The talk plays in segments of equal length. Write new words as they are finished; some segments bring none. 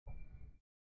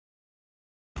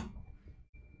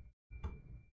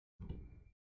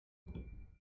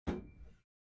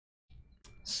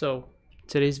So,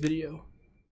 today's video,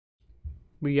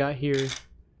 we got here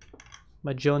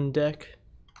my JUND deck,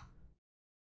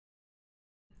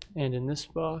 and in this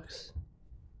box,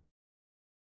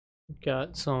 we've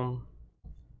got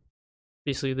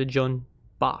basically the JUND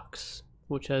box,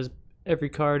 which has every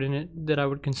card in it that I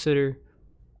would consider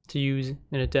to use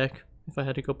in a deck if I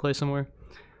had to go play somewhere.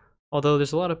 Although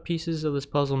there's a lot of pieces of this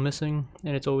puzzle missing,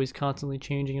 and it's always constantly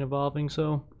changing and evolving,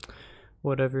 so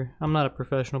whatever. I'm not a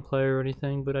professional player or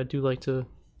anything, but I do like to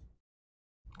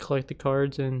collect the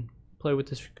cards and play with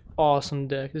this awesome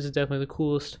deck. This is definitely the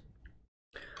coolest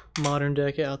modern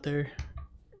deck out there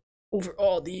over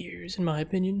all the years, in my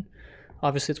opinion.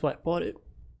 Obviously, that's why I bought it.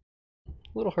 A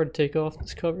little hard to take off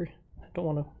this cover. I don't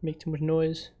want to make too much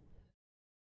noise.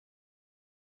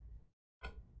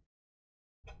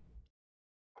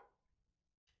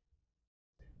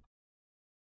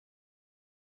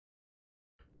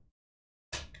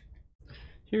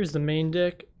 Here's the main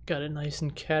deck. Got it nice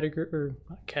and not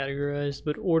categorized,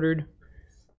 but ordered.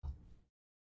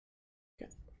 Got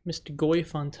Mr.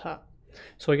 Goyf on top.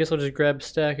 So I guess I'll just grab a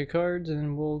stack of cards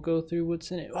and we'll go through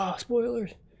what's in it. Oh,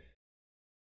 spoilers!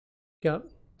 Got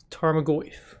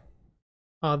Tarmogoyf.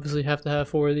 Obviously have to have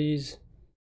 4 of these.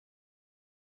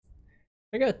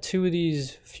 I got 2 of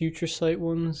these Future Sight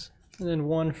ones, and then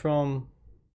one from,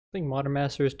 I think Modern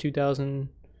Masters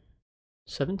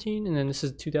 2017, and then this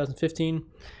is 2015.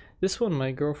 This one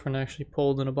my girlfriend actually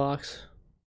pulled in a box.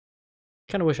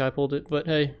 Kind of wish I pulled it, but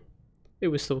hey, it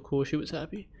was still cool. She was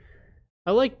happy.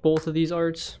 I like both of these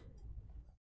arts.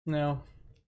 Now,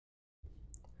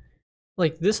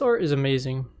 like, this art is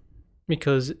amazing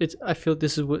because I feel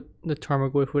this is what the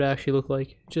Tarmogoyf would actually look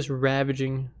like, just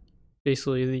ravaging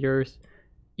basically the earth,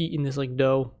 eating this like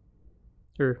doe,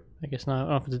 or I guess not. I don't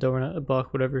know if it's a doe or not, a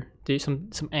buck, whatever.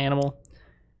 Some animal.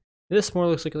 This more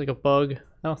looks like a bug.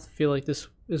 I don't feel like this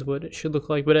is what it should look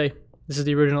like, but hey, this is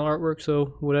the original artwork,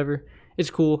 so whatever. It's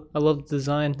cool. I love the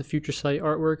design, the Future Sight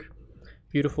artwork.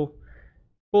 Beautiful.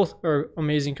 Both are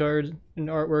amazing cards and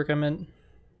artwork. I meant,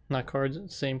 not cards,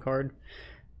 same card.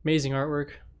 Amazing artwork.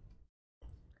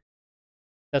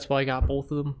 That's why I got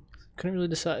both of them. Couldn't really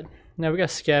decide. Now we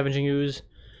got Scavenging Ooze.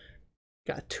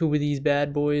 Got 2 of these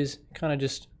bad boys. Kind of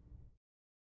just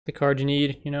the card you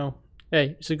need, you know.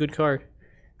 Hey, it's a good card.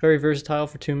 Very versatile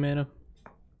for 2 mana.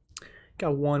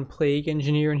 Got 1 Plague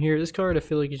Engineer in here. This card I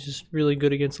feel like is just really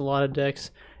good against a lot of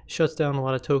decks. It shuts down a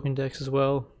lot of token decks as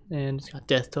well. And it's got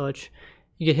Death Touch.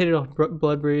 You can hit it off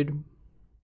Bloodbraid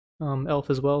Elf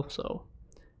as well. So,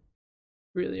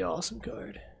 really awesome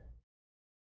card.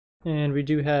 And we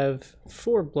do have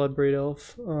 4 Bloodbraid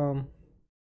Elf.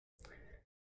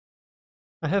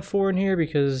 I have 4 in here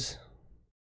because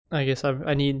I guess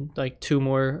I need like 2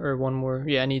 more or 1 more.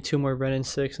 Yeah, I need 2 more Ren and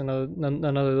 6 and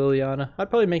another Liliana. I'd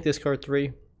probably make this card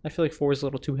 3. I feel like 4 is a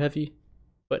little too heavy.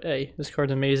 But hey, this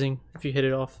card's amazing if you hit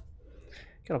it off.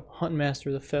 Got a Hunt Master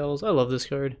of the Fells. I love this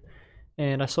card.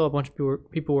 And I saw a bunch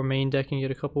of people were main decking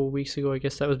it a couple of weeks ago. I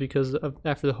guess that was because of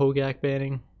after the Hogak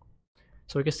banning.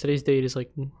 So I guess today's date is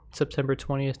like September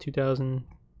 20th,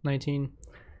 2019.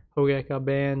 Hogak got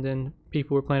banned and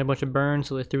people were playing a bunch of burn,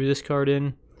 so they threw this card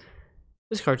in.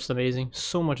 This card's amazing.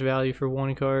 So much value for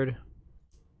 1 card.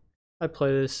 I'd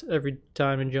play this every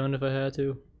time in JUND if I had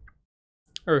to.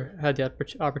 Or had the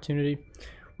opportunity.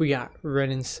 We got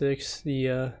Ren and 6,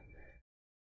 the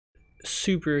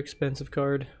super expensive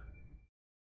card.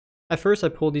 At first I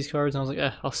pulled these cards and I was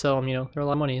like, I'll sell them, you know, they're a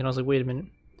lot of money. And I was like, wait a minute.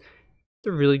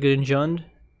 They're really good in JUND.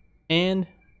 And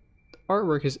the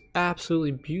artwork is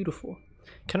absolutely beautiful.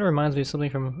 Kind of reminds me of something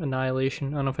from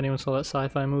Annihilation. I don't know if anyone saw that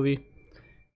sci-fi movie.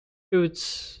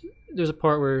 There's a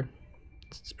part where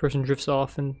this person drifts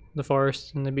off in the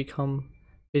forest and they become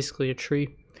basically a tree.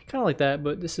 Kind of like that,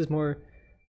 but this is more,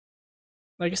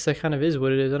 I guess that kind of is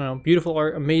what it is. I don't know. Beautiful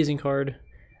art, amazing card.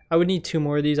 I would need 2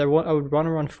 more of these. I would want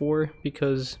to run 4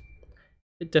 because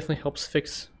it definitely helps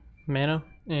fix mana,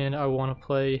 and I want to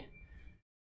play,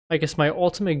 I guess my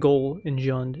ultimate goal in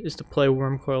JUND is to play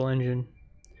Wurmcoil Engine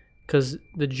because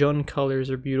the JUND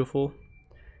colors are beautiful.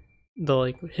 The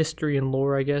like history and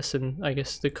lore, I guess, and I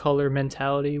guess the color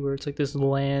mentality where it's like this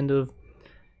land of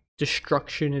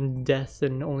destruction and death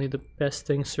and only the best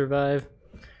things survive.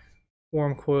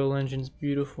 Wurmcoil Engine's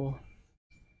beautiful.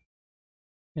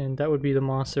 And that would be the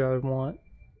monster I would want.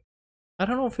 I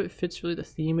don't know if it fits really the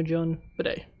theme of JUND, but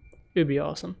hey, it would be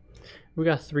awesome. We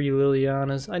got 3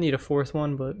 Lilianas. I need a 4th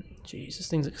one, but jeez, this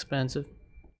thing's expensive.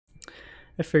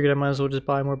 I figured I might as well just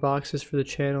buy more boxes for the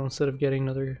channel instead of getting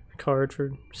another card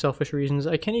for selfish reasons.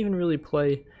 I can't even really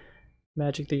play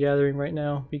Magic the Gathering right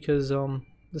now because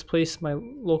this place, my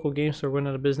local game store, went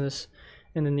out of business,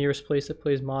 and the nearest place that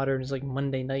plays Modern is like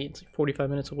Monday night. It's like 45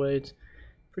 minutes away. It's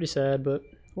pretty sad, but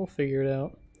we'll figure it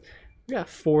out. We got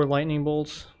 4 lightning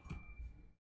bolts.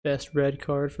 Best red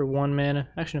card for 1 mana.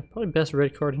 Actually, probably best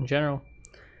red card in general.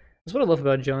 That's what I love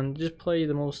about JUND. Just play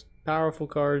the most powerful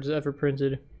cards ever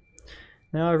printed.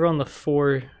 Now I run the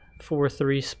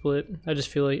 4-4-3 split. I just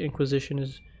feel like Inquisition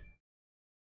is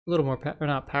a little more,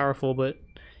 not powerful, but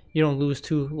you don't lose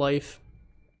 2 life.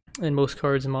 And most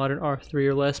cards in Modern are 3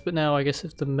 or less. But now I guess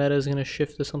if the meta is going to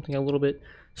shift to something a little bit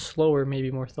slower,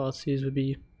 maybe more Thoughtseize would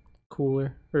be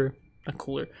cooler. Or not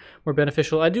cooler, more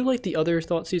beneficial. I do like the other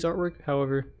Thoughtseize artwork.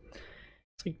 However,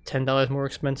 it's like $10 more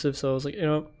expensive. So I was like, you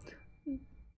know,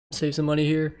 save some money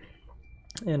here.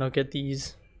 And I'll get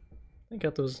these. I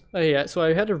got those. Oh yeah, so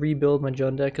I had to rebuild my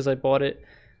JUND deck because I bought it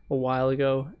a while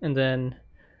ago. And then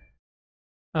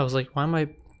I was like, why am I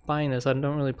buying this? I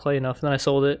don't really play enough. And then I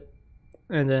sold it.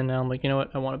 And then now I'm like, you know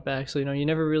what? I want it back. So, you know, you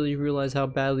never really realize how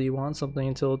badly you want something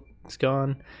until it's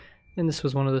gone. And this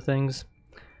was one of the things.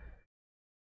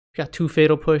 Got 2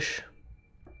 Fatal Push.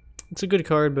 It's a good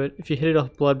card, but if you hit it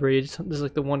off Bloodbraid, this is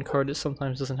like the one card that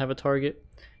sometimes doesn't have a target.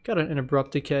 Got an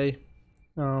Abrupt Decay.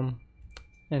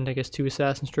 And I guess 2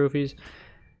 Assassin's Trophies.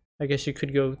 I guess you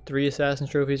could go 3 Assassin's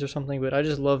Trophies or something, but I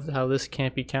just love how this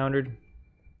can't be countered.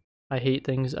 I hate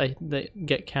things that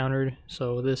get countered,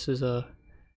 so this is a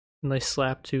nice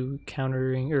slap to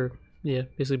countering, or yeah,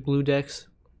 basically blue decks,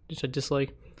 which I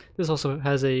dislike. This also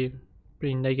has a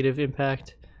pretty negative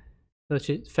impact. Let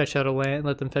you fetch out a land,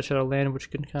 let them fetch out a land, which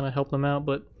can kind of help them out.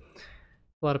 But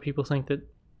a lot of people think that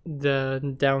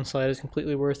the downside is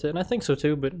completely worth it, and I think so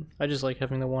too. But I just like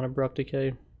having the 1 Abrupt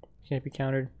Decay. Can't be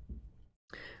countered.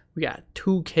 We got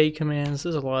 2 K commands.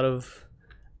 There's a lot of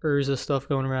Urza stuff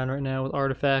going around right now with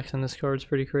artifacts, and this card's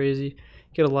pretty crazy.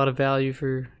 Get a lot of value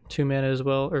for 2 mana as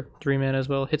well, or 3 mana as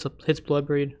well. Hits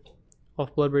Bloodbraid,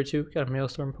 off Bloodbraid too. Got a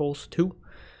Maelstrom Pulse 2.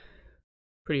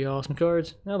 Pretty awesome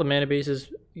cards. Now the mana base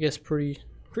is, I guess, pretty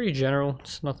general.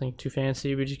 It's nothing too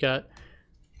fancy. We just got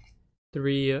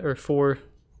 3 or 4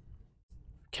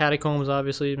 Catacombs,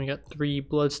 obviously. We got 3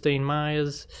 Bloodstained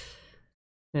Mayas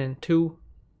and 2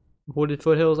 Wooded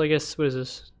Foothills. I guess, what is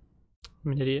this?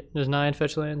 I'm an idiot. There's 9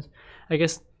 fetch lands. I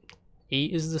guess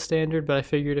 8 is the standard, but I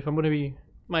figured if I'm going to be...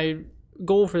 My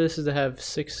goal for this is to have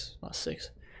 6... Not 6.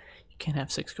 You can't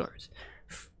have 6 cards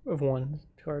of 1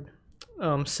 card.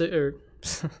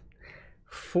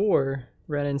 4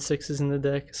 Ren and 6s in the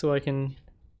deck, so I can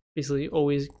basically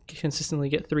always consistently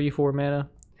get 3-4 mana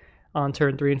on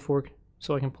turn 3 and 4,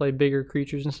 so I can play bigger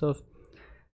creatures and stuff.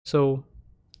 So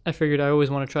I figured I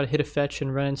always want to try to hit a fetch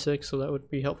and Ren and 6, so that would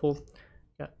be helpful.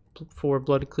 Got 4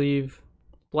 Black Cleave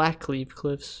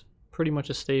Cliffs, pretty much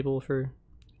a staple for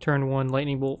turn 1,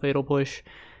 Lightning Bolt, Fatal Push,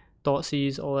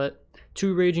 Thoughtseize, all that.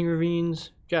 2 Raging Ravines,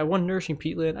 got 1 Nourishing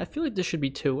Peatland. I feel like this should be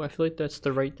 2. I feel like that's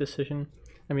the right decision.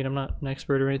 I mean, I'm not an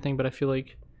expert or anything, but I feel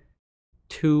like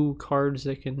 2 cards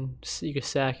that you can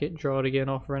sack it, draw it again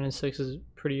off Ren and 6 is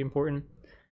pretty important.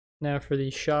 Now for the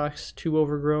shocks, 2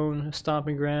 Overgrown,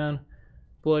 Stomping Ground,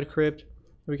 Blood Crypt.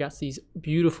 We got these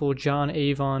beautiful John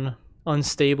Avon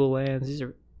unstable lands. These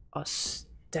are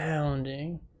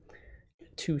astounding.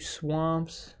 2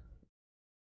 Swamps,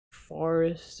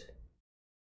 Forest,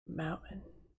 Mountain.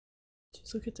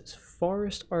 Just look at this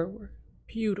forest artwork.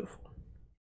 Beautiful.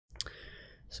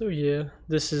 So yeah,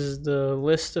 this is the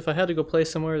list. If I had to go play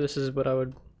somewhere, this is what I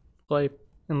would play,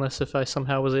 unless if I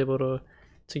somehow was able to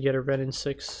get a Ren and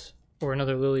 6 or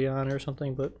another Liliana or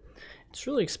something. But it's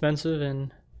really expensive,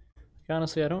 and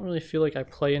honestly, I don't really feel like I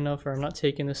play enough, or I'm not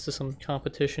taking this to some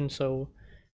competition. So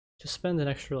to spend an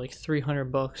extra like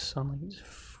 $300 on, like,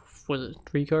 was it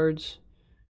 3 cards?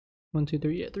 1, 2,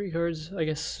 3, yeah, 3 cards. I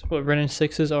guess what Ren and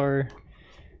 6s are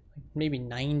maybe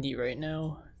 90 right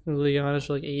now. Liliana's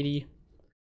are like 80.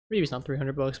 Maybe it's not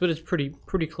 $300, but it's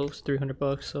pretty close to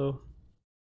 $300. So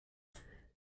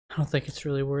I don't think it's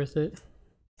really worth it.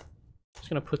 Just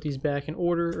gonna put these back in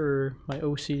order, or my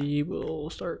OCD will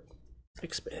start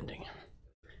expanding.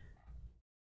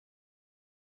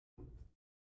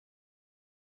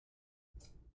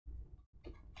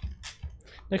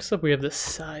 Next up, we have the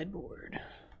sideboard.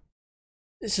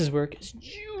 This is where it gets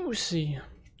juicy.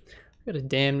 We got a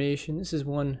Damnation. This is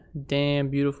one damn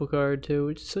beautiful card too.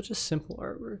 It's such a simple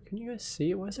artwork. Can you guys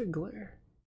see it? Why is there glare?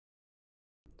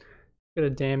 Got a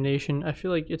Damnation. I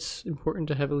feel like it's important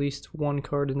to have at least 1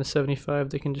 card in the 75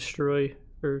 that can destroy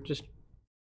or just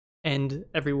end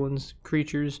everyone's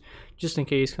creatures, just in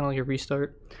case, kind of like a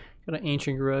restart. Got an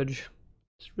Ancient Grudge.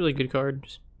 It's a really good card.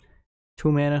 Just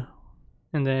 2 mana,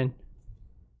 and then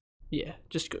yeah,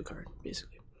 just a good card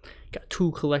basically. Got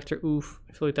 2 Collector Oof.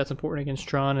 I feel like that's important against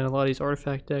Tron and a lot of these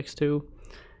artifact decks too.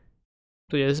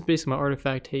 So yeah, this is basically my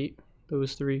artifact hate.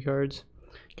 Those 3 cards.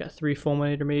 Got 3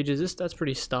 Fulminator Mages. That's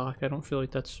pretty stock. I don't feel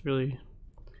like that's really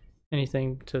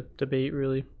anything to debate,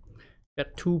 really.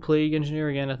 Got 2 Plague Engineer.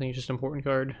 Again, I think it's just an important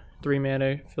card. 3 mana.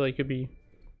 I feel like could be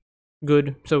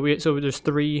good. So there's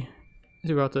 3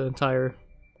 throughout the entire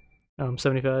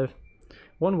 75.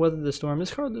 1 Weather the Storm.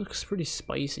 This card looks pretty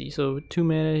spicy. So 2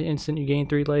 mana, instant, you gain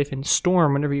 3 life, and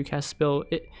Storm whenever you cast a spell.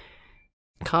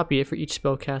 Copy it for each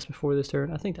spell cast before this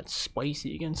turn. I think that's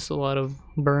spicy against a lot of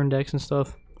burn decks and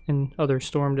stuff, and other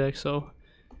storm decks. So,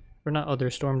 or not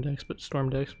other storm decks, but storm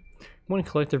decks. 1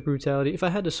 Collective Brutality. If I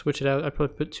had to switch it out, I'd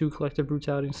probably put 2 Collective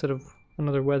Brutality instead of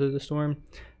another Weather the Storm.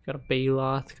 Got a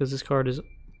Baloth because this card is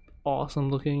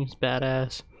awesome looking. It's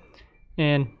badass,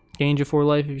 and gains you 4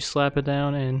 life if you slap it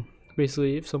down. And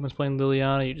basically, if someone's playing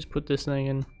Liliana, you just put this thing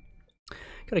in.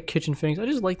 Got a Kitchen Finks. I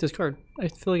just like this card. I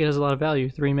feel like it has a lot of value.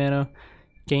 3 mana.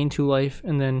 Gain 2 life,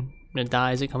 and then when it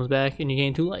dies, it comes back, and you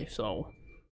gain 2 life. So,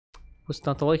 what's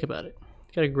not to like about it?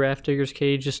 Got a Grafdigger's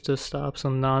Cage just to stop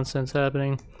some nonsense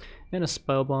happening, and a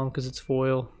Spellbomb because it's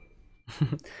foil.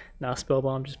 Not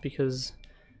Spellbomb just because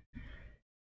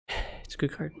it's a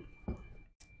good card.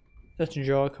 That's to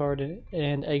draw a card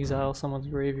and exile someone's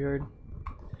graveyard.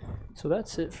 So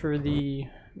that's it for the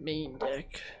main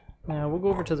deck. Now we'll go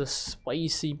over to the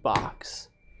spicy box.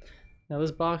 Now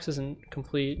this box isn't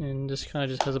complete and just kind of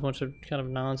just has a bunch of kind of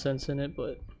nonsense in it,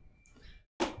 but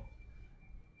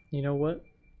you know what?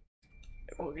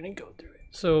 We're gonna go through it.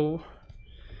 So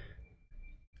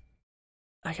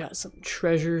I got some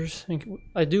treasures.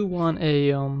 I do want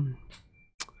a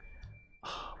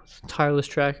tireless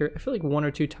tracker. I feel like 1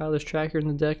 or 2 tireless tracker in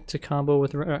the deck to combo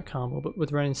with, not combo, but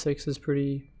with running 6 is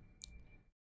pretty,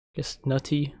 I guess,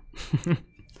 nutty.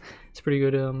 It's pretty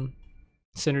good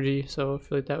synergy, so I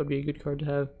feel like that would be a good card to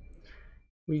have.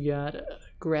 We got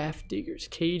Grafdigger's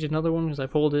Cage, another one because I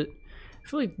pulled it. I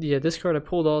feel like, yeah, this card, I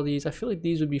pulled all these. I feel like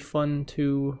these would be fun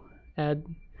to add.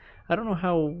 I don't know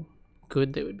how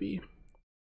good they would be.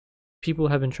 People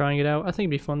have been trying it out. I think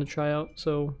it'd be fun to try out,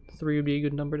 so 3 would be a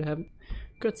good number to have.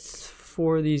 Got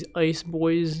 4 of these Ice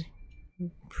Boys.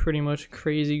 Pretty much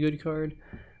crazy good card.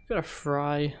 Got a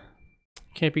Fry.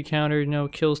 Can't be countered, no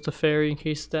kills to Fairy in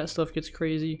case that stuff gets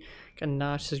crazy. Got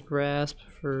Notch's Grasp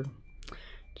for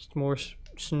just more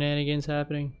shenanigans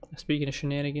happening. Speaking of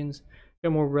shenanigans,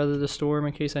 got more Weather the Storm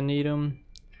in case I need them.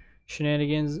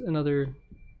 Shenanigans, another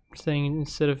thing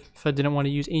instead of if I didn't want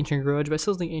to use Ancient Grudge, but I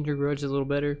still think Ancient Grudge is a little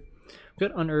better. We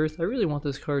got Unearth. I really want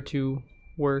this card to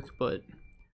work, but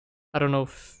I don't know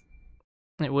if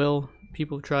it will.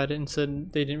 People have tried it and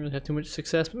said they didn't really have too much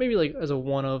success, but maybe like as a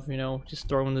one of, you know, just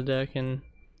throw in the deck and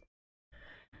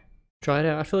try it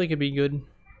out. I feel like it'd be good.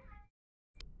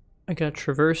 I got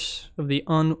Traverse of the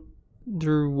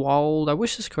Underworld. I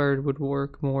wish this card would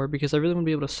work more because I really want to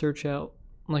be able to search out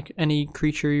like any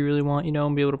creature you really want, you know,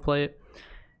 and be able to play it.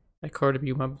 That card would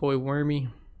be my boy Wormy,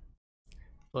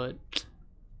 but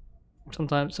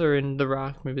sometimes, or in the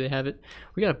Rock, maybe they have it.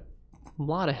 We got a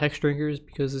lot of Hex Drinkers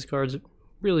because this card's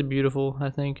really beautiful, I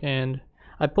think, and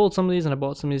I pulled some of these and I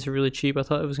bought some of these for really cheap. I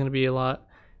thought it was going to be a lot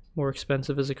more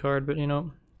expensive as a card, but you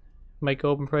know, might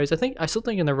go up in price. I still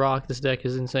think in the Rock this deck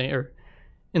is insane, or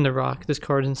in the Rock this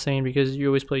card's insane because you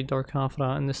always play Dark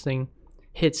Confidant and this thing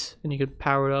hits and you can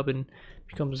power it up and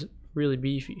becomes really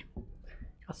beefy.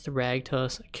 Got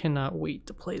Thragtusk. I cannot wait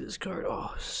to play this card.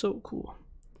 Oh, so cool.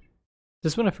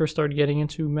 This is when I first started getting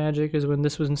into Magic, is when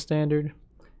this was in Standard.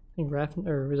 I think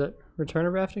or is that Return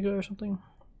of Ravnica or something?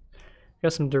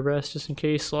 Got some Duress just in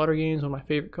case. Slaughter Games, one of my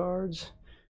favorite cards.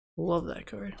 Love that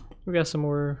card. We got some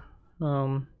more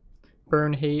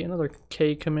Burn Hate, another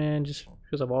K command just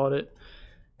because I bought it.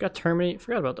 Got Terminate.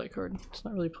 Forgot about that card. It's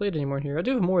not really played anymore in here. I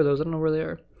do have more of those. I don't know where they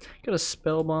are. Got a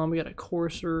Spell Bomb. We got a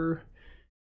Courser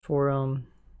for in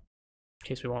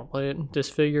case we want to play it.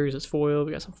 Disfigures. It's foil.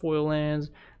 We got some foil lands.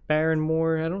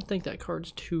 Barrenmore. I don't think that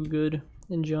card's too good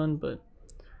in JUND, but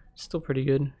still pretty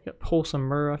good. Got Pulse and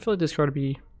Myrrh. I feel like this card would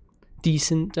be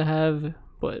decent to have,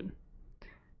 but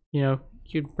you know,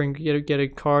 you could get a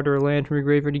card or a land from your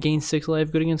graveyard to gain 6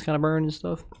 life, good against kind of burn and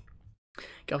stuff.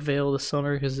 Got Veil of the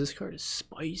Summer because this card is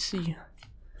spicy.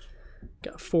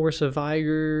 Got Force of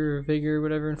Vigor,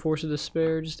 whatever, and Force of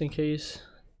Despair just in case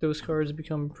those cards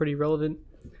become pretty relevant.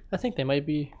 I think they might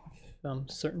be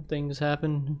if certain things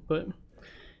happen, but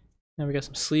now we got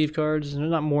some sleeve cards, and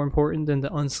they're not more important than the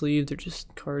unsleeved. They're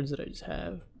just cards that I just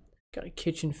have. Got a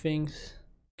Kitchen Finks.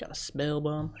 Got a Spell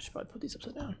Bomb. I should probably put these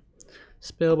upside down.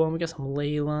 Spell Bomb. We got some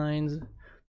Ley Lines.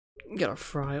 Got a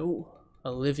Fry. Ooh,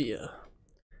 Olivia.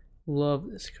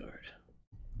 Love this card.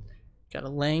 Got a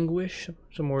Languish.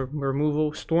 Some more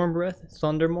removal. Storm Breath.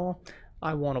 Thundermaw.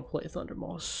 I want to play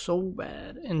Thundermaw so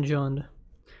bad in Jund.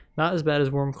 Not as bad as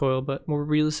Wormcoil, but more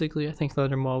realistically, I think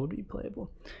Thundermaw would be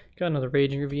playable. Got another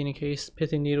Raging Ravine in case.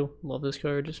 Pithing Needle, love this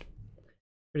card, just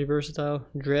pretty versatile.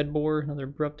 Dreadbore, another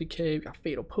Abrupt Decay. Got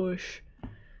Fatal Push.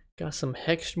 Got some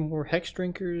more Hex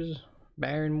Drinkers.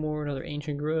 Barrenmore, another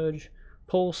Ancient Grudge.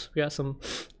 Pulse, we got some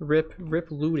Rip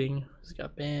Looting. It's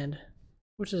got banned,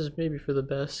 which is maybe for the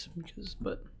best,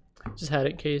 but just had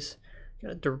it in case.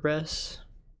 Got a Duress.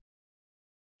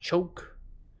 Choke,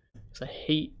 because I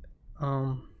hate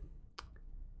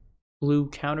blue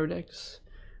counter decks.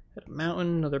 Got a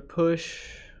Mountain, another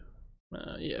Push.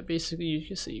 Yeah, basically you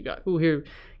can see you got, here,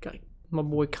 got my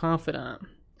boy Confidant.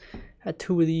 Had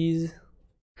 2 of these.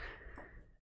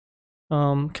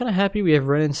 Kind of happy we have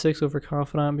Renin 6 over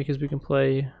Confidant because we can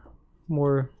play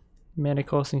more mana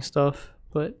costing stuff.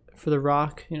 But for the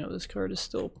rock, you know, this card is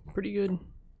still pretty good.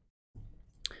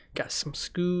 Got some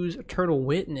Scoos, Eternal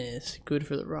Witness, good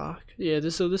for the rock. Yeah,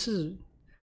 this is,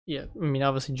 yeah, I mean,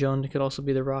 obviously Jund could also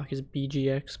be the rock as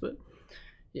BGX, but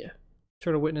yeah,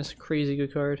 Eternal Witness, crazy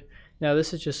good card. Now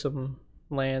this is just some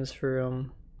lands for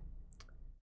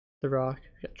the rock.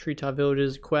 We got Treetop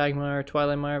Villages, Quagmire,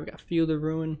 Twilight Mire, we got Field of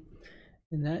Ruin,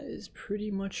 and that is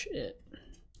pretty much it.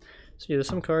 So yeah, there's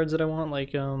some cards that I want,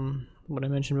 like what I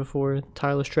mentioned before,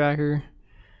 Tireless Tracker,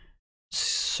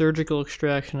 Surgical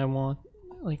Extraction I want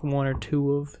like 1 or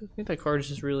 2 of. I think that card is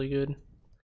just really good.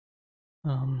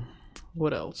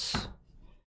 What else?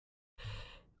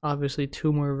 Obviously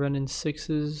 2 more Renin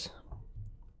 6s.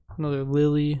 Another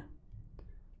Lily.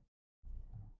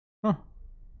 Huh.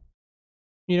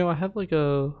 You know, I have like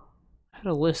I had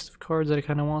a list of cards that I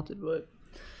kind of wanted, but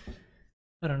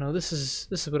I don't know. This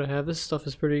is what I have. This stuff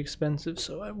is pretty expensive,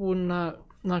 so I would not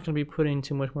gonna be putting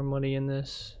too much more money in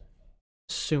this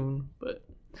soon, but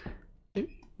it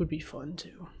would be fun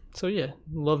too. So yeah,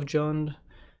 love Jund.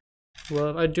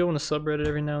 I do on a subreddit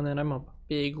every now and then. I'm a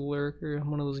big lurker.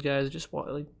 I'm one of those guys that just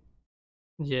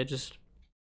just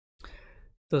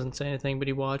doesn't say anything, but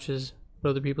he watches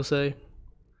what other people say.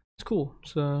 It's cool.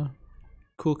 It's a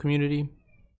cool community.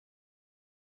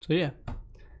 So yeah,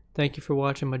 thank you for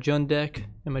watching my Jund deck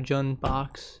and my Jund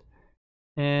box.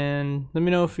 And let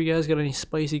me know if you guys got any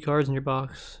spicy cards in your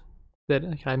box that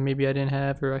maybe I didn't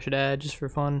have or I should add just for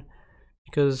fun.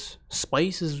 Because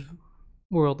spice is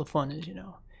where all the fun is, you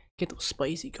know. Get those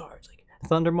spicy cards. Like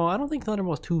Thundermaw. I don't think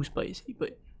Thundermaw's too spicy,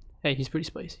 but hey, he's pretty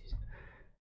spicy.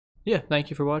 Yeah, thank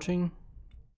you for watching,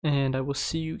 and I will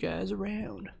see you guys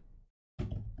around.